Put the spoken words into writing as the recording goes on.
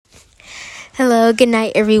Hello, good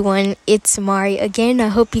night, everyone. It's Mari again. I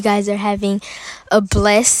hope you guys are having a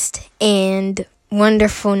blessed and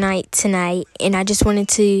wonderful night tonight. And I just wanted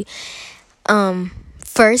to,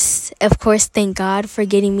 first, of course, thank God for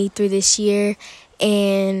getting me through this year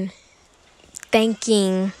and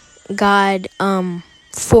thanking God,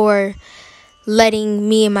 for letting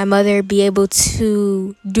me and my mother be able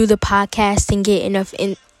to do the podcast and get enough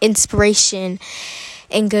inspiration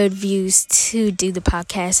and good views to do the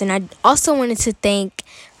podcast. And I also wanted to thank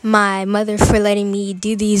my mother for letting me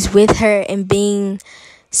do these with her and being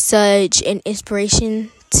such an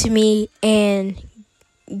inspiration to me and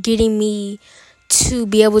getting me to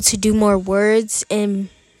be able to do more words and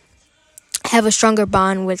have a stronger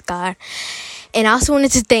bond with God. And I also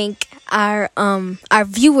wanted to thank our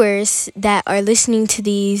viewers that are listening to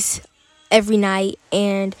these every night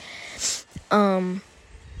and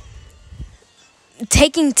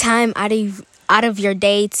taking time out of your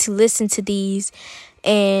day to listen to these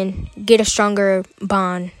and get a stronger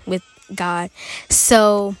bond with God.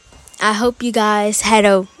 So I hope you guys had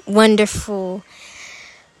a wonderful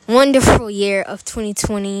year of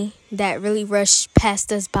 2020 that really rushed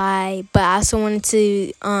past us by. But I also wanted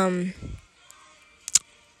to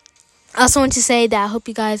say that I hope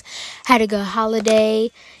you guys had a good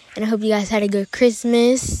holiday and I hope you guys had a good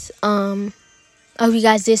Christmas. I hope you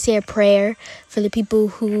guys did say a prayer for the people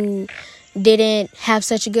who didn't have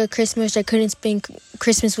such a good Christmas or couldn't spend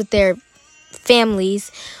Christmas with their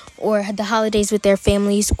families or the holidays with their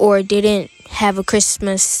families or didn't have a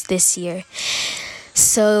Christmas this year.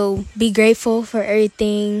 So be grateful for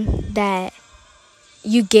everything that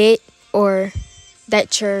you get or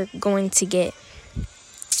that you're going to get.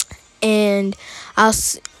 And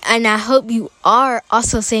I hope you are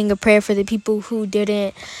also saying a prayer for the people who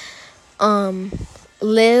didn't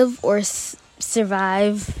live or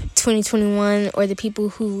survive 2021 or the people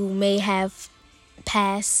who may have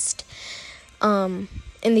passed in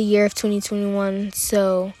the year of 2021.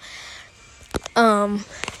 So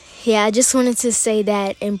I just wanted to say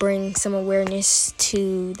that and bring some awareness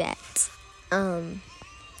to that.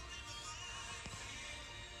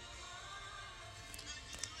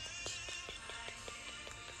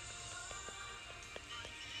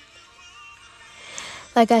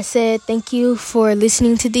 Like I said, thank you for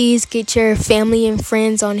listening to these. Get your family and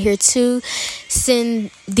friends on here too.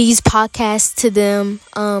 Send these podcasts to them.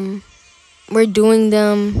 We're doing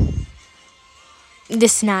them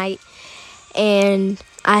this night. And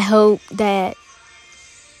I hope that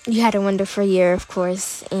you had a wonderful year, of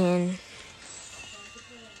course. And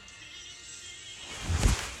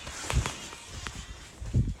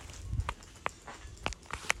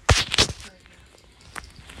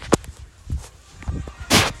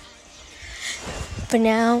for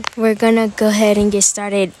now, we're going to go ahead and get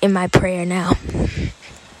started in my prayer now.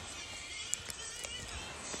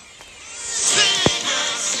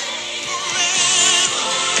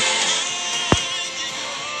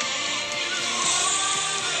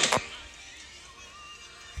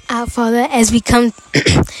 Our Father, as we come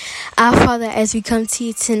to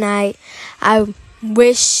you tonight, I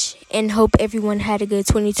wish and hope everyone had a good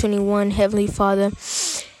 2021, Heavenly Father.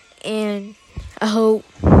 And I hope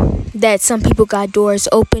that some people got doors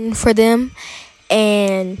open for them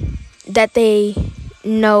and that they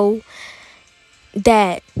know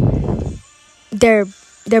that their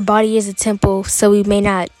body is a temple, so we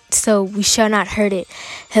shall not hurt it,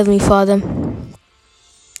 Heavenly Father.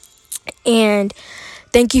 And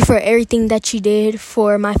thank you for everything that you did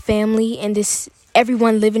for my family and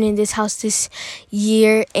everyone living in this house this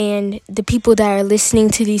year and the people that are listening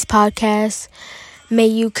to these podcasts. May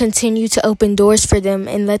you continue to open doors for them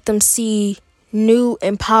and let them see new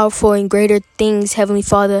and powerful and greater things, Heavenly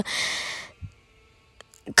Father.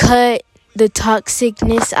 Cut the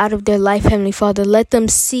toxicness out of their life, Heavenly Father. Let them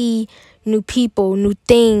see new people, new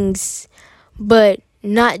things, but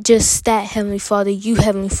not just that, Heavenly Father. You,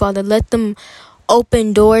 Heavenly Father. Let them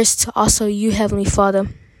open doors to also you, Heavenly Father.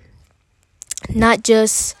 Not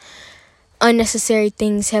just unnecessary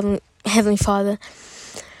things, Heavenly Father.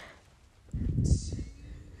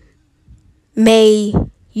 May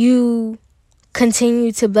you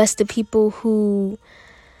continue to bless the people who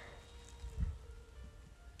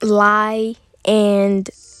lie and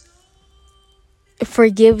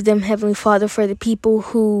forgive them, Heavenly Father, for the people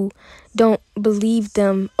who don't believe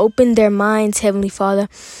them. Open their minds, Heavenly Father.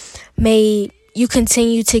 May you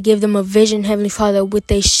continue to give them a vision, Heavenly Father, what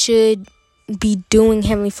they should be doing,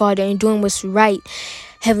 Heavenly Father, and doing what's right,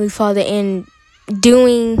 Heavenly Father, and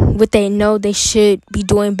doing what they know they should be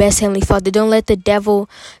doing best, Heavenly Father. Don't let the devil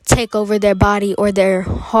take over their body or their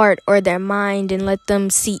heart or their mind and let them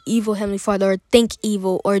see evil, Heavenly Father, or think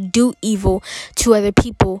evil or do evil to other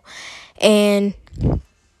people. And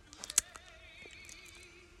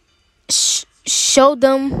show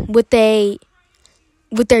them what they're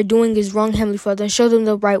doing is wrong, Heavenly Father, and show them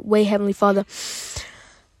the right way, Heavenly Father.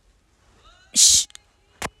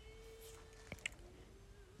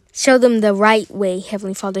 Show them the right way,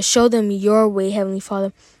 Heavenly Father. Show them your way, Heavenly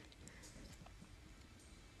Father.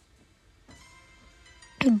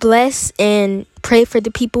 Bless and pray for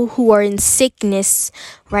the people who are in sickness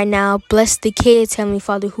right now. Bless the kids, Heavenly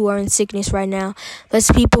Father, who are in sickness right now. Bless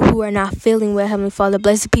the people who are not feeling well, Heavenly Father.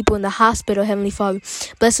 Bless the people in the hospital, Heavenly Father.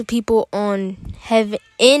 Bless the people in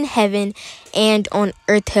heaven and on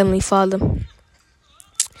earth, Heavenly Father.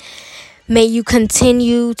 May you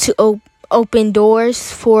continue to open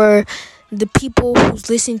doors for the people who's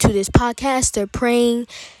listening to this podcast. They're praying,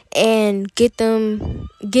 and get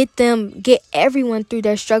everyone through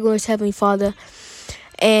their struggles, Heavenly Father.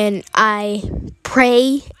 And I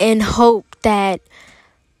pray and hope that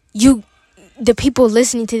the people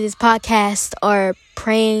listening to this podcast, are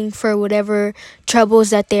praying for whatever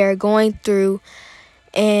troubles that they are going through,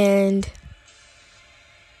 and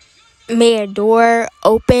may a door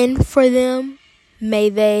open for them. May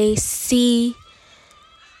they see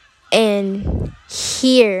and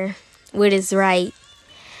hear what is right.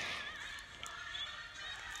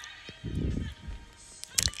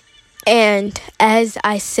 And as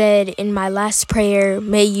I said in my last prayer,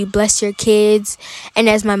 may you bless your kids. And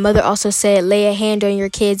as my mother also said, lay a hand on your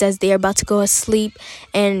kids as they are about to go asleep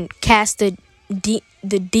and cast the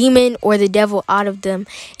demon or the devil out of them.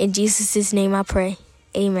 In Jesus' name I pray.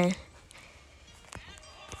 Amen.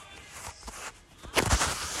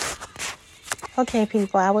 Okay,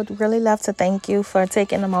 people, I would really love to thank you for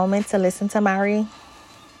taking a moment to listen to Mari.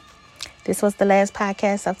 This was the last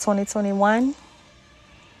podcast of 2021.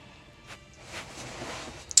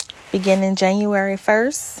 Beginning January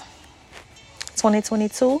 1st,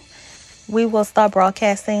 2022, we will start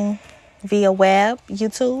broadcasting via web,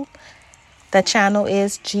 YouTube. The channel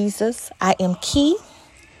is Jesus I Am Key.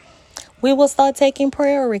 We will start taking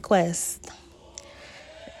prayer requests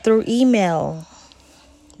through email.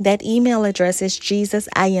 That email address is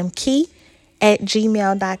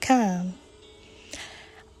jesusiamkey@gmail.com.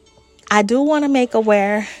 I do want to make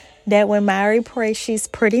aware that when Mari prays, she's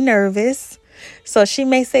pretty nervous. So she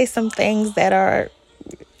may say some things that are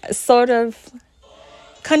sort of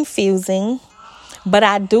confusing, but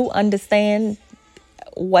I do understand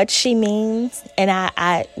what she means, and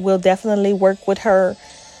I will definitely work with her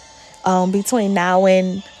between now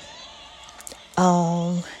and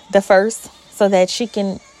the 1st so that she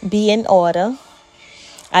can be in order.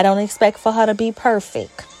 I don't expect for her to be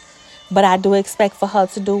perfect, but I do expect for her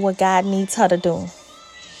to do what God needs her to do.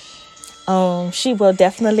 She will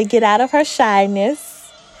definitely get out of her shyness.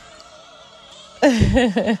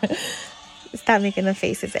 Stop making the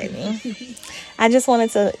faces at me. I just wanted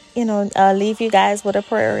to, leave you guys with a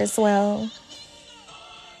prayer as well.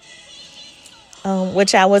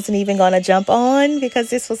 Which I wasn't even going to jump on because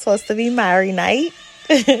this was supposed to be Mari night.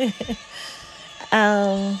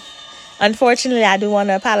 Unfortunately, I do want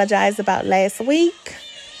to apologize about last week.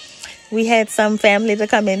 We had some family to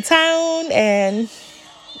come in town, and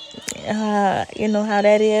you know how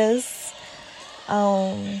that is.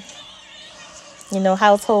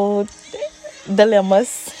 Household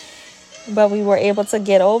dilemmas. But we were able to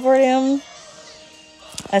get over them,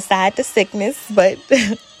 aside the sickness. But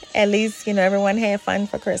at least, everyone had fun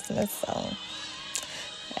for Christmas. So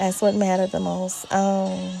that's what mattered the most.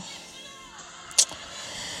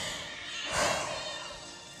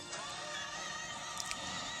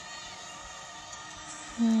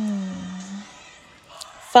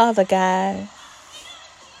 Father God,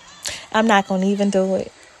 I'm not going to even do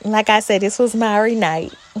it. Like I said, this was Mari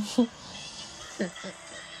night.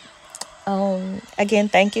 Again,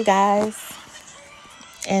 thank you guys.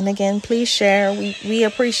 And again, please share. We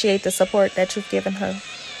appreciate the support that you've given her.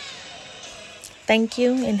 Thank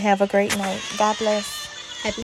you and have a great night. God bless.